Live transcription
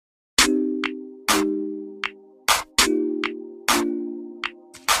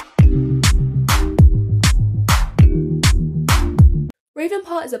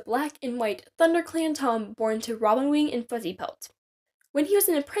Ravenpaw is a black and white ThunderClan Tom born to Robinwing and Fuzzypelt. When he was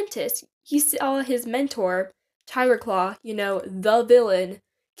an apprentice, he saw his mentor, Tigerclaw, the villain,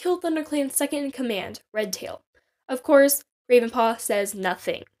 kill ThunderClan's second-in-command, Redtail. Of course, Ravenpaw says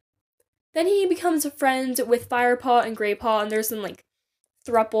nothing. Then he becomes friends with Firepaw and Greypaw, and there's some,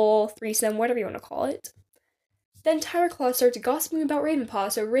 thruple, threesome, whatever you want to call it. Then Tigerclaw starts gossiping about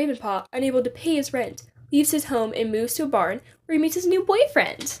Ravenpaw, so Ravenpaw, unable to pay his rent, leaves his home and moves to a barn where he meets his new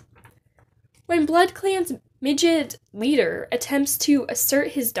boyfriend. When BloodClan's midget leader attempts to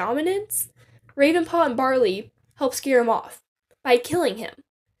assert his dominance, Ravenpaw and Barley help scare him off by killing him.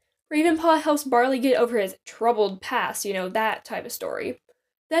 Ravenpaw helps Barley get over his troubled past, that type of story.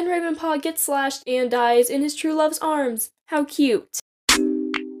 Then Ravenpaw gets slashed and dies in his true love's arms. How cute.